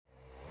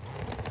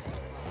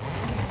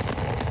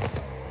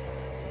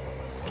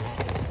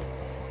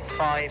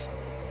5,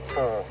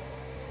 4,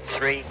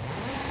 3,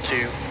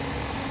 2,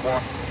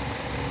 1.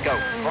 Go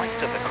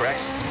right of the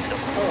crest into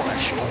 4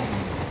 left short.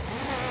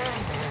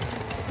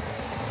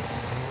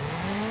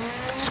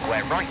 And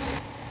square right to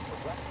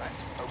 1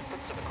 left, open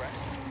to the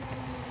crest.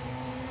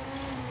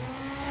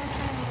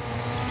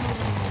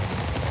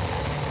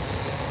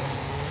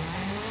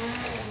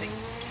 40,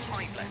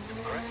 5 left of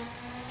the crest.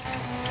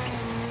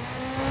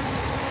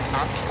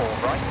 And 4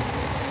 right.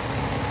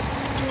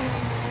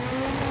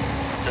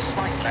 To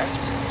slight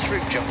left, through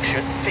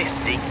junction,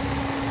 50.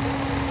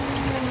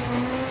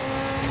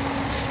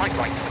 Slight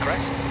right to the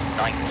crest,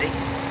 90.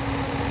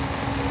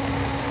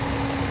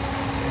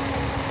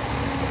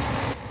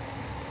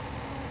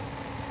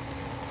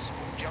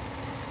 Small jump,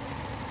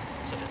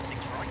 sudden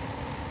 6 right,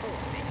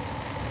 40.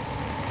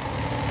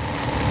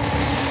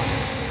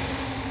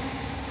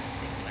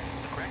 6 left to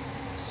the crest,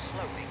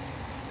 slowing.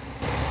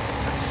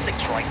 And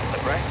 6 right to the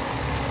crest.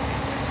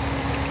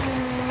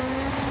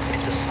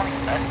 Into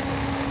slight left.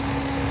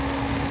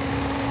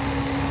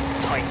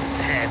 Tightens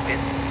hairpin.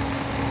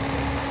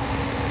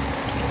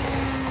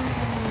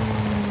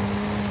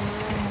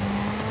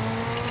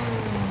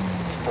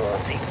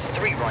 40,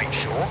 3 right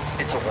short,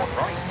 into 1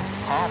 right,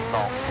 half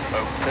long,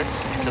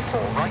 opens, into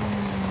 4 right,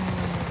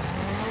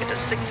 into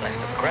 6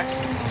 left of the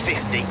crest,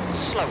 50,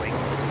 slowing,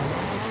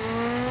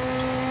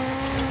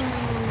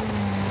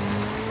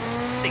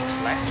 6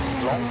 left,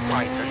 long,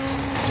 tightens,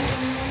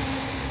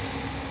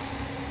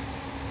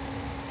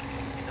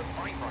 into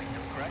 5 right of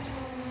the crest,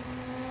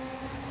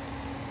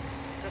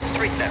 into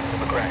 3 left of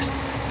the crest,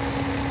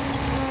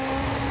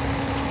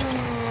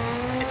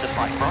 into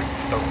 5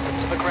 right, open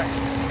to the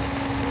crest,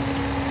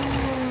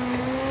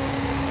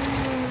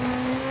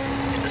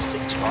 into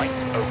 6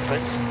 right,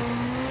 opens,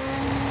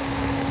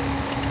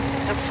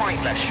 into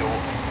 5 left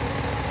short,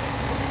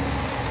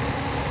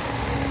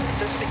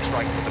 into 6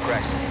 right of the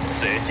crest,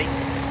 30,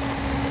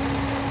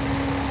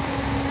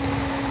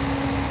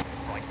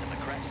 right of the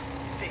crest,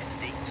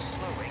 50,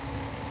 slowing,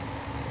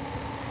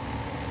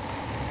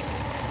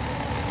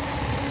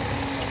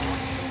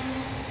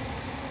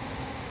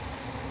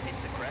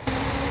 into crest,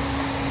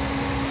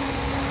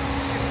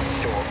 2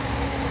 short,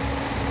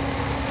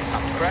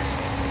 and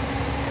crest,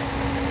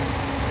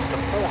 to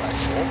 4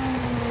 left short,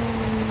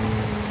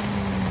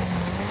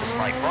 to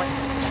slight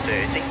right,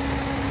 30,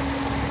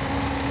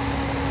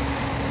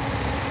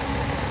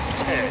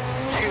 turn,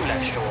 2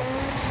 left short,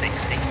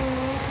 60,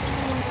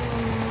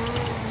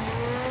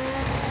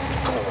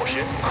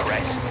 caution,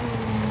 crest,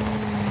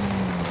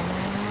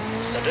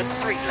 sudden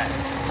 3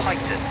 left,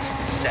 tightens,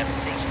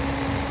 70,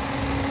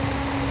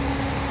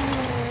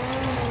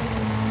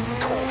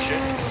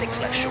 caution, 6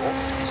 left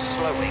short,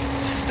 slowing,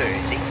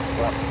 30,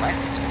 1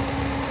 left,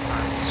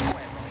 and square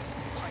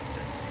right,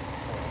 tightens,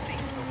 40,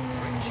 over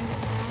bridge,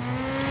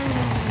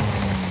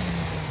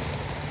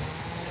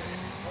 turn,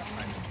 1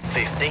 left,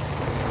 50,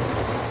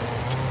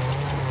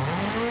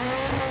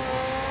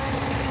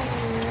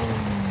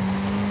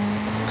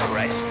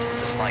 crest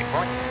to slight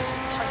right,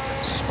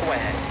 tightens,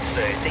 square,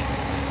 30,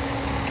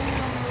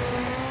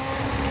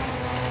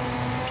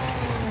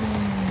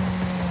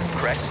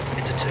 crest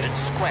into turn,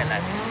 square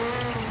left,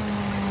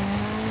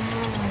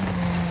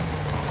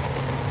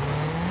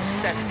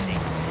 70,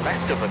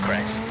 left of the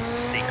crest,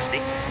 60,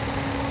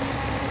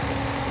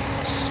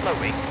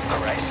 slowing,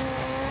 crest,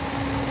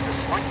 to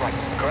slight right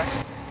of the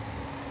crest,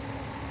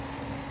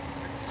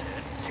 and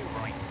turn 2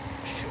 right,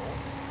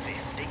 short,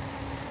 50,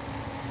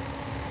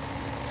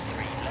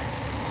 3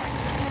 left,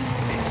 tightens,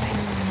 50,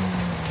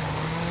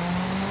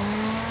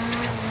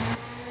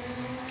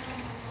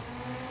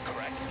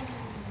 crest,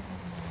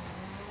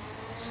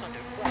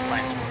 sudden 1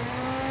 left,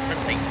 and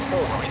make 4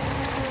 right,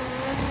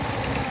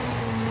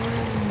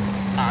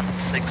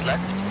 and 6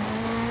 left,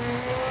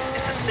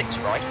 into 6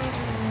 right,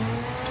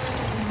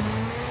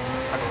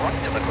 and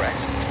right of the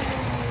crest,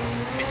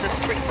 into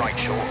 3 right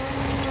short,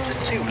 to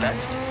 2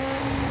 left,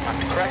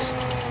 and crest,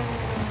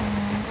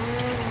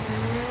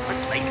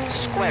 and 8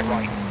 square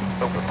right,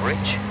 over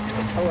bridge,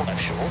 into 4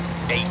 left short,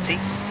 80,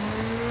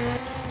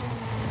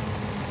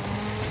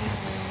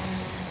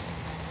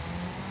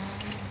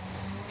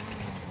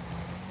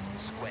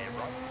 square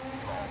right,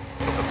 long,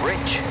 over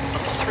bridge,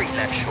 and 3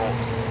 left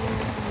short,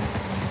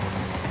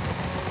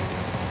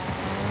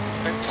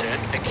 and turn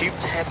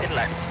acute hairpin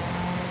left,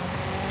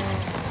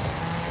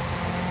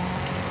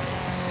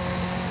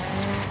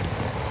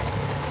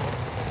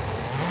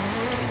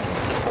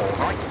 to 4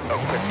 right,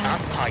 opens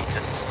and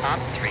tightens,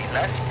 and 3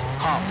 left,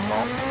 half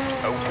long,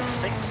 opens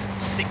 6,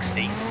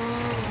 60,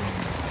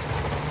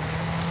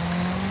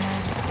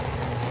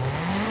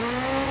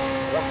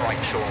 1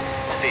 right short,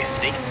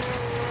 50,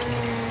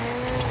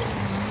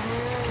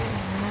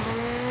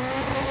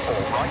 4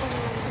 right,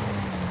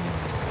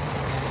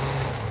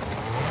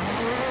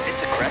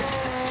 into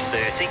crest,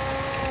 30,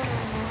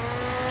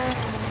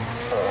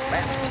 4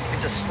 left,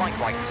 into slight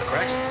right of the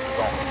crest,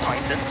 long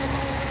tightens,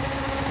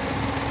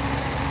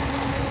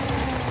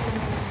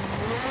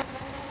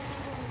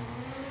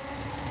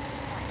 into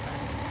slight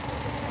left,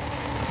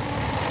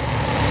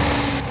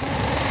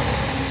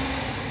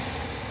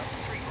 and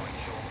 3 right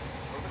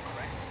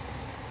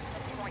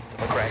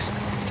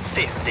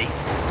 50.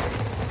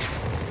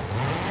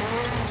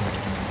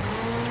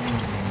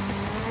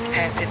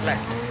 Hairpin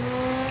left.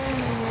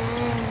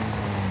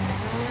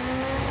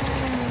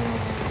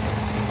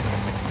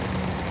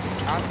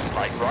 And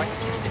slight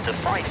right, into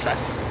 5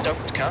 left,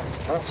 don't cut,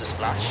 water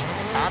splash,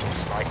 and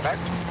slight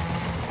left,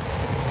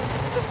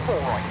 into 4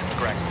 right to the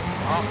crest,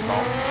 half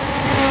long,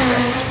 into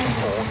crest,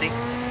 40,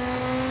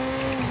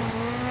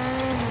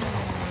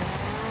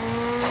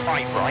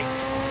 5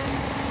 right,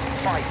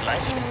 5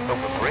 left,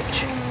 over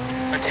bridge,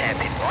 and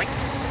hairpin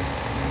right,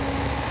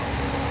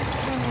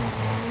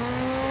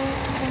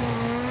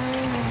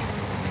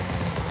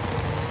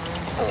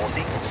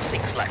 .40,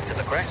 6 left to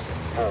the crest,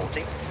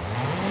 40,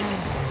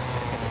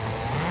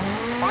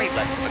 5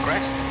 left to the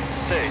crest,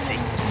 30.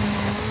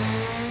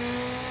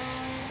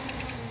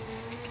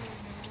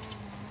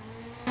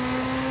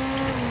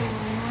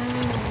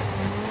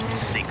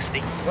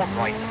 .60, 1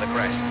 right to the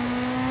crest.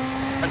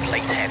 And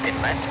late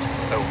hairpin left,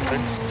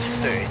 opens,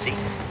 30.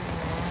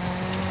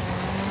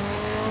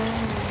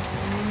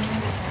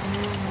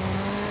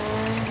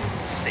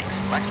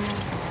 .6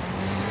 left.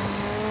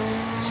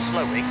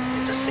 Slowing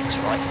into 6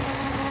 right.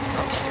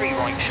 And 3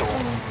 right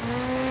short.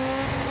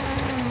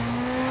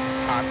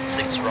 And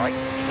 6 right,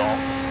 long,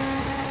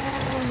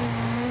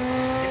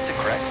 into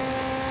crest,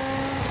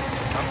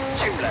 and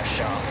 2 left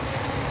sharp,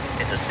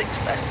 into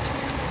 6 left,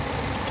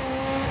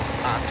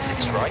 and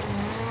 6 right,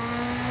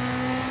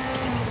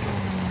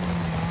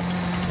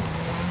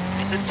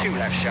 into 2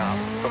 left sharp,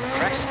 over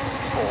crest,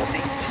 40,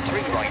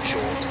 3 right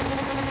short,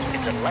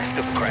 into left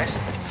of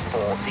crest,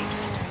 40, 4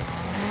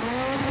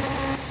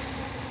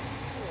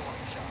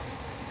 right sharp,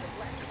 into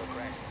left of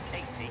crest,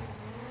 80,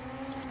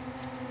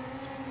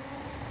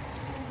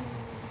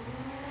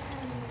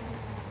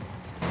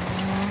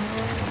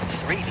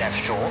 3 left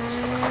short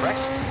of a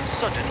crest,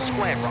 sudden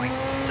square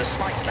right, to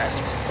slight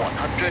left,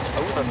 100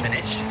 over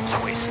finish,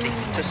 twisty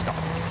to stop.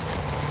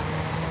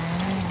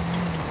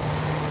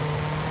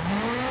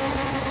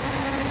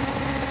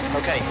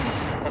 Okay,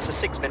 that's a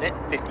 6 minute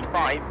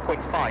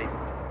 55.5.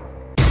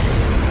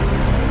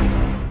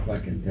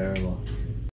 Fucking terrible.